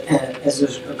 as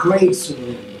a grade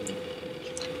cerulean blue.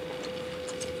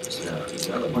 So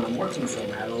the other one I'm working from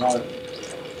had a lot of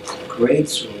grade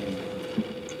cerulean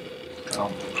blue.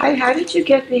 How did you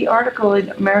get the article in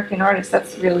American Artist?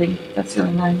 That's really nice.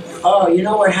 Oh, you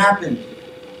know what happened?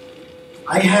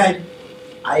 I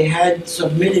had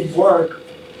submitted work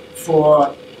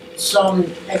for some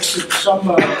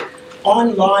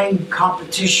online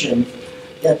competition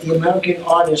that the American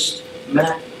Artist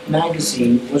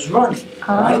magazine was running,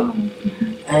 right? Oh.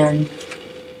 And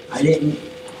I didn't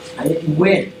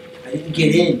win. I didn't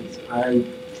get in. I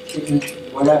didn't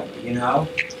whatever,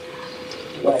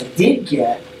 What I did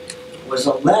get was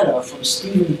a letter from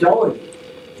Stephen Doherty,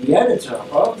 the editor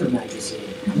of the magazine.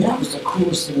 I mean, that was the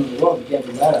coolest thing in the world to get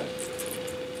a letter.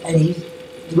 And he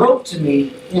wrote to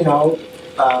me,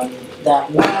 that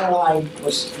while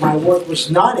my work was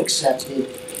not accepted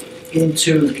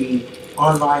into the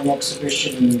online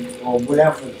exhibition or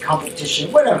whatever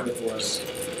competition, whatever it was.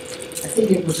 I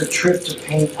think it was a trip to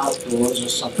paint outdoors or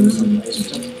something someplace.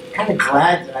 So I'm kind of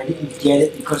glad that I didn't get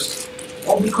it because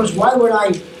why would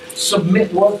I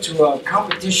submit work to a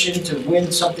competition to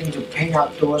win something to paint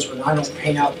outdoors when I don't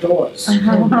paint outdoors?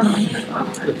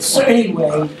 So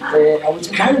anyway, I was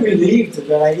kind of relieved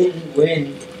that I didn't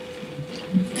win.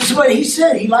 That's what he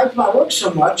said. He liked my work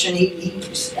so much, and he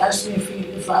asked me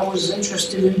if I was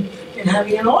interested in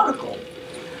having an article.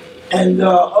 And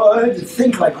I had to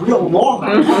think like real long.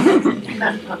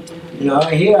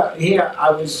 Here I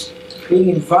was being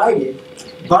invited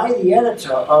by the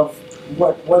editor of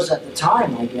what was at the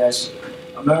time, I guess,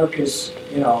 America's,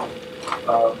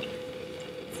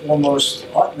 foremost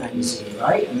art magazine,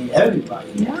 right? I mean,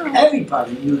 everybody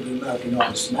knew the American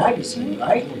Artist magazine,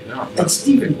 right? And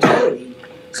Stephen Doherty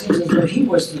seems as though he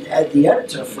was the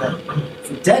editor for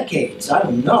decades. I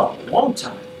don't know, a long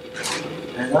time.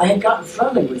 And I had gotten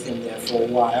friendly with him there for a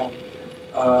while.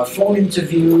 Phone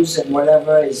interviews and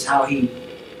whatever is how he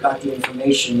got the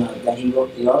information that he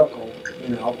wrote the article,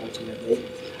 ultimately.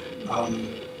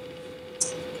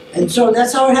 And so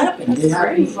that's how it happened. It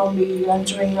happened from me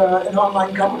entering an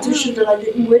online competition that I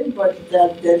didn't win, but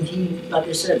then he, like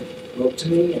I said, wrote to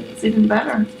me and It's even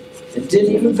better. it did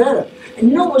even better.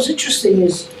 And what's interesting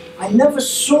is I never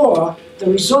saw the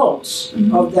results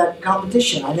of that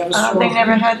competition. I never saw. They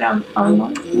never had them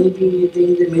online. Maybe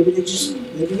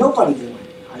nobody won.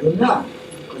 I don't know.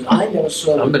 Because I never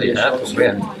saw Somebody the had results. to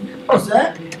win. What's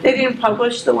that? They didn't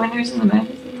publish the winners in the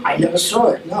magazine. I never saw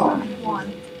it. No. I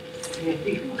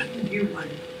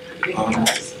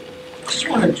just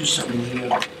want to do something here.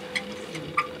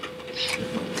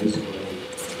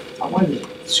 I want to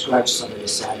scratch some of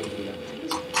this out of here.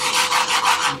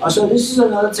 So this is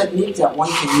another technique that one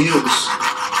can use,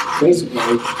 razor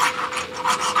blade.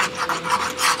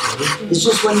 It's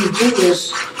just when you do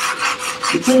this,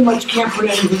 you pretty much can't put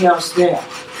anything else there.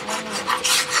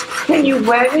 Can you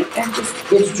wet it and just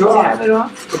It's dry. dab it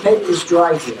off? The paper is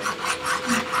dry here.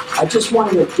 I just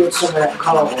wanted to get some of that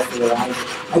color off of it.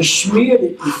 I smeared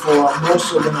it before, more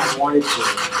so than I wanted to.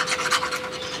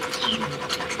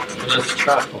 That's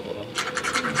charcoal.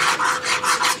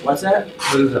 What's that?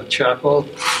 What is that, charcoal?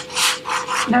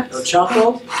 No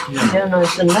charcoal? No, no,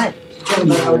 it's a nut.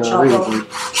 Talking about charcoal?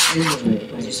 What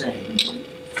are you saying?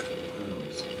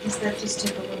 Does that just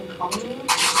take a little color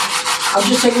off? I'm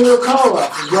just taking a little color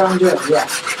off, is what I'm doing, yeah.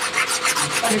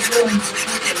 But it ruins the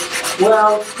paper.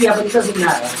 Well, yeah, but it doesn't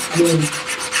matter. I mean,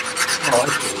 Oh, I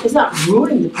see. it's not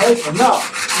ruining the paper, no.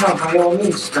 No, by all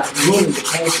means, it's not ruining the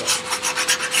paper.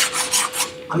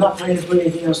 I'm not planning to put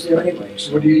anything else there anyway,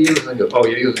 so. What are you using? Oh,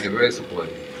 you're using a razor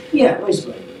blade. Yeah,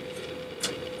 razor blade.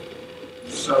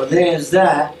 So there's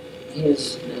that.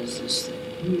 There's this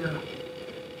thing here.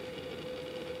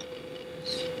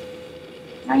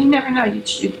 No, you never know. You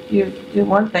do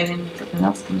one thing and something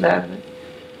else comes out of it.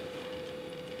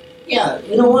 Yeah,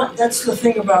 you know what? That's the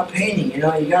thing about painting. You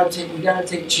know, you gotta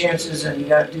take chances, and you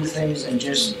gotta do things, and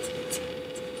just.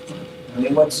 I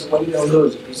mean, what are you gonna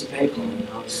lose? A piece of paper, you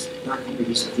know? It's not gonna be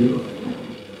just a deal. You know?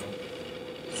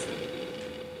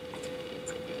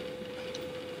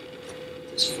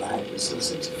 This flag. This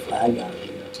looks like a flag out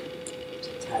here. It's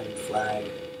a Italian flag.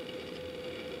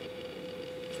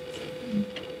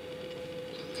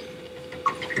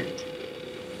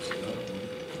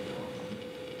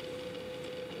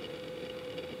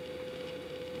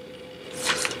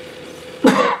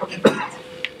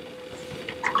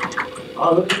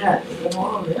 Oh, look at that.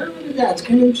 Oh, yeah, look at that. It's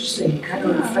kind of interesting. Kind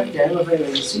of affect the elevator.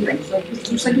 You see that?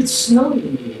 It looks like it's snowing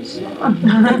in here. You see that?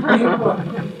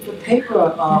 The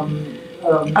paper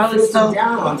filters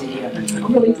down onto here. I'm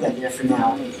going to leave that there for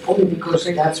now. Only because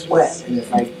that's wet. And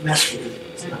if I mess with it,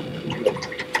 it's not going to be good.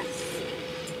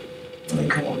 Let me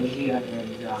come over here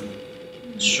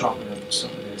and sharpen up some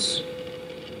of this.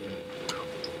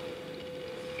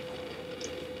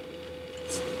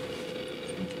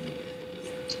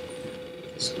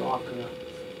 Darker.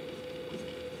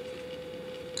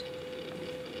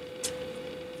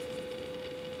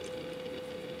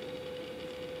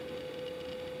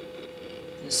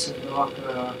 This is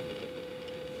darker.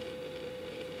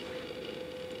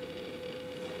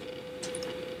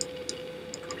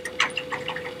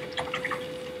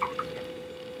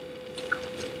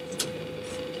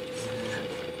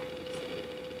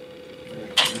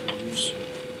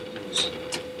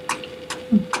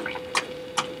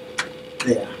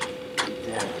 There.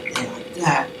 Like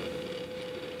that.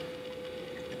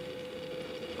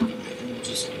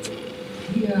 Just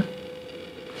here.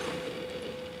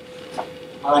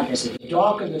 Like I said, the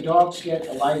darker the darks get,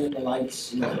 the lighter the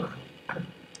lights look.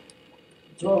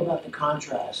 It's all about the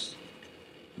contrast.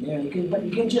 You know, but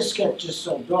you can just get just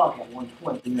so dark at one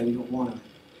point. You know, you don't want to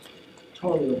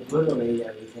totally obliterate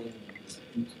everything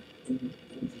in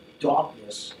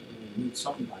darkness. You need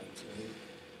some light.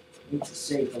 You need to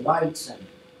save the lights and.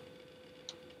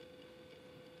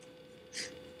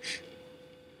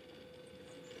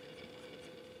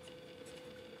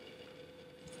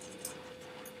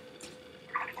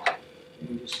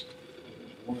 Just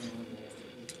one on there.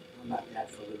 How about that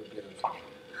for a little bit of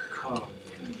color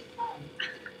there?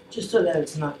 Just so that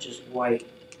it's not just white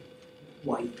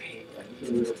paper. A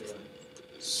little bit of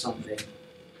something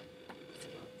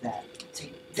like that.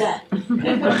 Take that.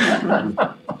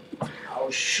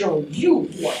 I'll show you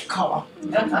what color.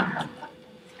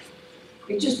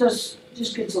 It just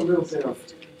gets a little bit of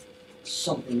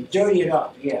something. Dirty it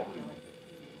up, yeah.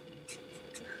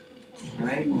 All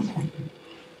right.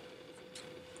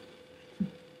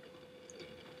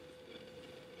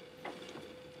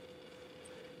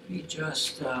 We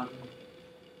just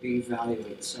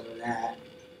reevaluate some of that.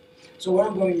 So what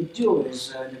I'm going to do is,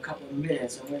 in a couple of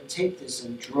minutes, I'm going to take this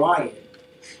and dry it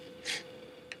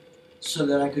so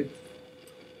that I could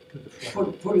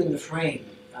put it in the frame.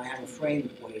 I have a frame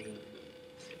waiting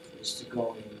for this to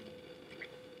go in.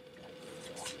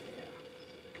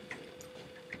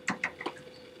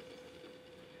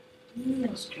 What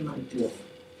else can I do?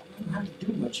 I don't have to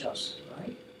do much else,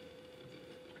 right?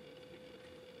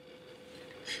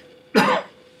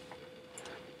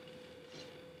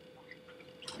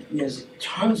 There's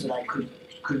tons that I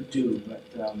could do, but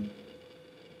I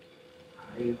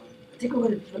think I'm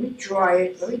gonna let me dry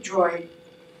it. Let me dry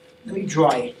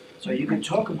it, so you can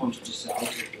talk amongst yourselves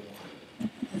if you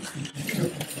want.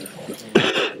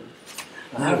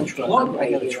 I have a plug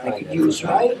right here I could use,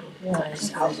 right? Yeah.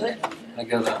 How's it? I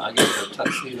got a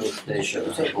tuxedo station, a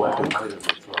black and white of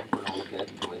it, so I'm gonna look at it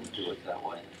and go ahead and do it that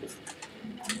way. Just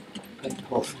paint the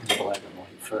whole thing black and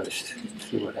white first,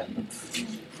 see what happens.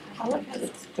 I like how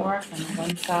it's dark on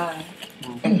one side.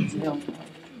 No,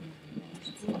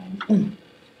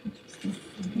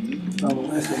 the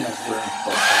last thing I was wearing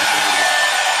was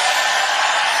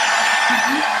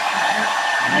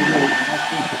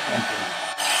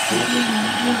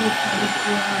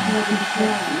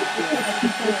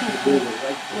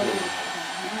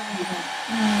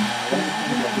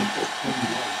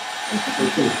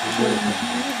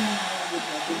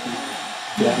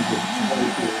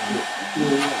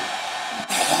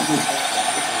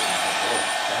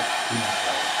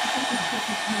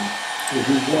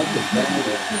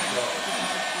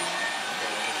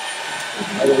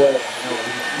by the way,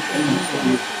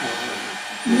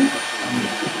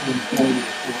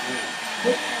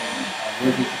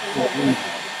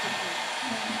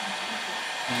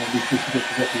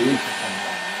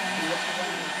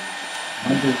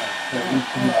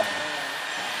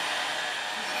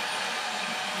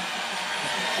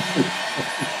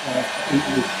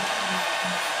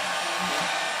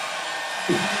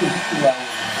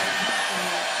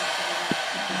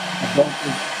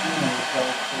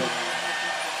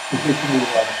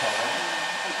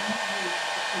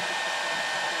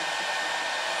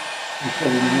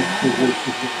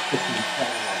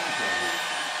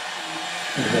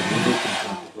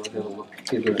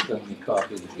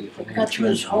 Got through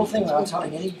this whole thing without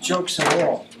telling any jokes at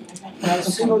all. Not a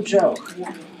single joke.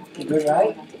 You good,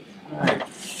 right? Alright.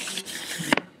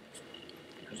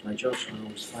 Because my jokes aren't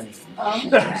always funny. I'm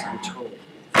told.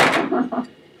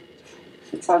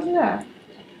 Who told you that?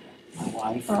 My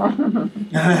wife.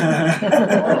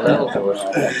 that'll do it.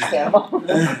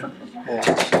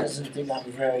 She doesn't think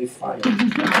I'm very funny.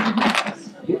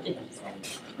 You think I'm funny.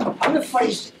 I'm the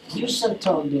funniest. You said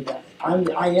told me that. I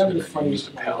am the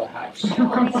funniest guy in the house.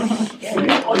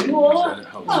 Yeah, oh, you are?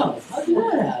 Oh, how did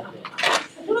that happen? I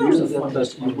thought I was the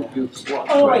funniest one in the house.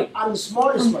 Oh, wait, I'm the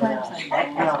smartest one in the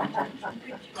house.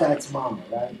 No, that's Mama,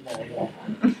 right? No,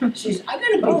 yeah. She's, I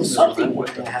gotta be the something one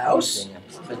in the house.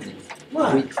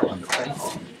 What?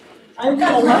 I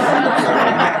got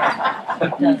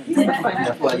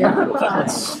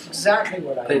That's exactly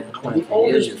what I am. The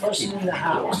oldest person in the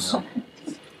house.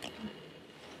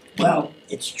 Well,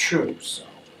 it's true, so.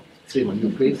 See my new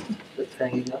piece that's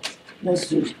hanging up? Let's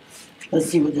see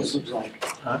what this looks like.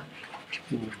 Huh?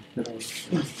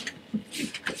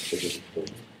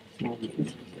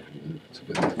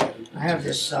 I have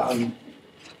this,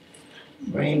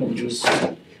 Raymond, he's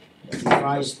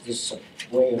devised this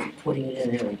way of putting it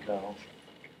in. Here we go.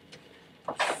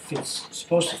 It's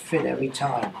supposed to fit every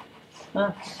time.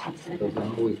 Doesn't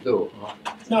always do, huh?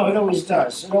 No, it always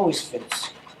does. It always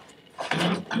fits.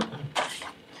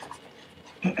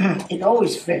 It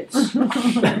always fits.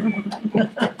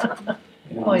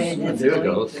 Oh, yeah, There it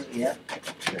goes. Yeah.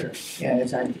 Yeah,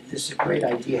 this is a great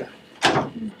idea.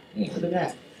 Hey, look at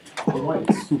that. The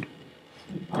whites.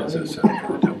 I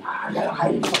gotta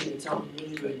hide it from you, tell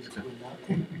me.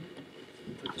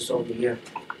 Put this over here.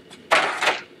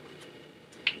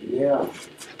 Yeah.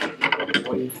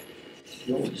 Boy,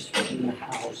 the oldest one in the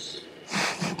house.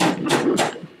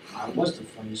 I was the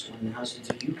funniest one in the house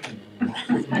until you came along.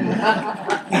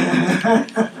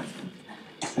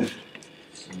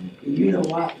 You know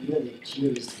what? You're the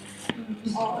cutest one.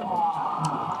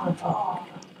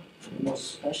 You're the most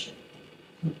special.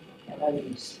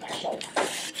 Everything special.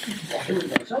 Here we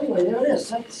go. So anyway, there it is.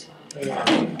 That's,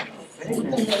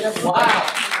 wow.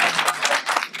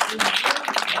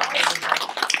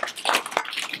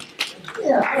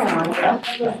 Yeah, I don't mind that.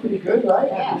 That was pretty good, right?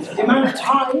 Yeah. The amount of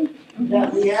time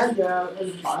that we had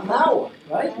was about an hour,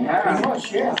 right? Yeah. Pretty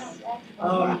much, yeah.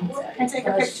 Can I take a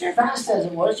picture? As fast as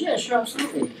it was, yeah, sure,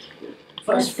 absolutely.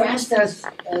 For as fast as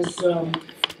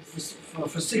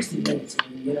for 60 minutes, I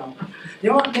mean, you know.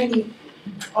 There aren't many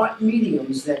art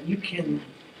mediums that you can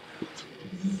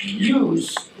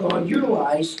use or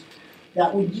utilize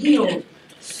that would yield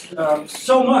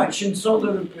so much in so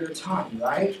little bit of time,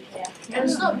 right? Yeah. And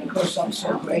it's not because I'm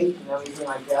so great and everything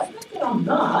like that. Not that I'm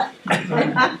not.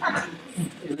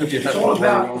 It's all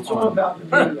about the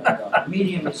medium, though. The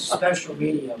medium is a special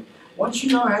medium. Once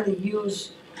you know how to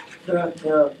use the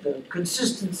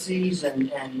consistencies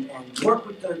and work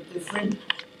with the different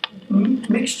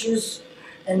mixtures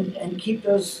and keep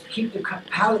the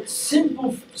palette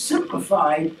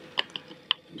simplified,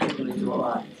 you can really do a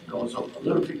lot. A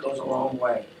little bit goes a long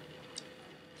way.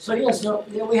 So yeah, so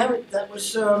there we have it. That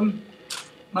was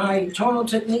my tonal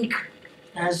technique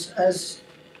as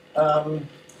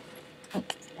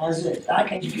As it,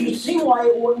 you can see why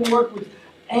it wouldn't work with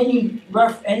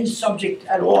any subject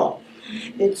at all.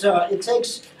 It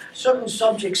takes certain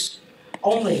subjects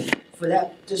only for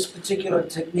this particular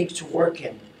technique to work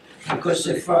in. Because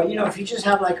if you just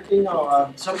have like,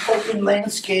 some open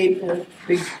landscape, a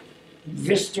big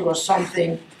vista or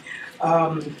something,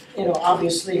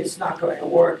 obviously it's not going to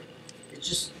work. It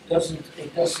just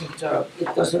it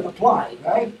doesn't apply,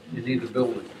 right? You need a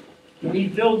building. You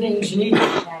need buildings, you need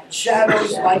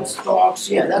shadows, lights, darks,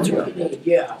 yeah, that's what you need,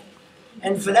 yeah.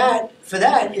 And for that,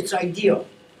 it's ideal.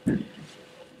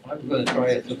 I'm gonna try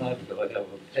it tonight because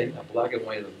I have a black and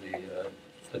white of the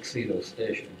tuxedo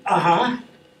station. Uh-huh,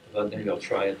 But maybe I'll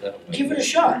try it that way. give it a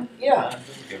shot, yeah.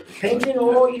 Paint in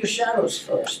all your shadows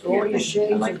first, all your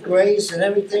shades of grays and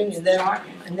everything, and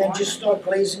then just start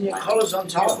glazing your colors on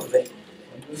top of it.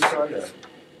 I'm gonna try that.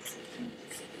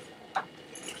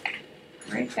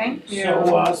 Great, thank you.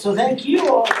 So thank you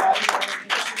all, guys.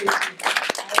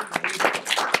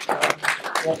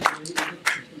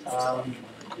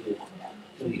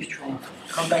 Please try.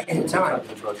 Come back anytime.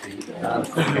 Talk about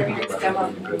the- Come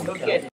up, go get it.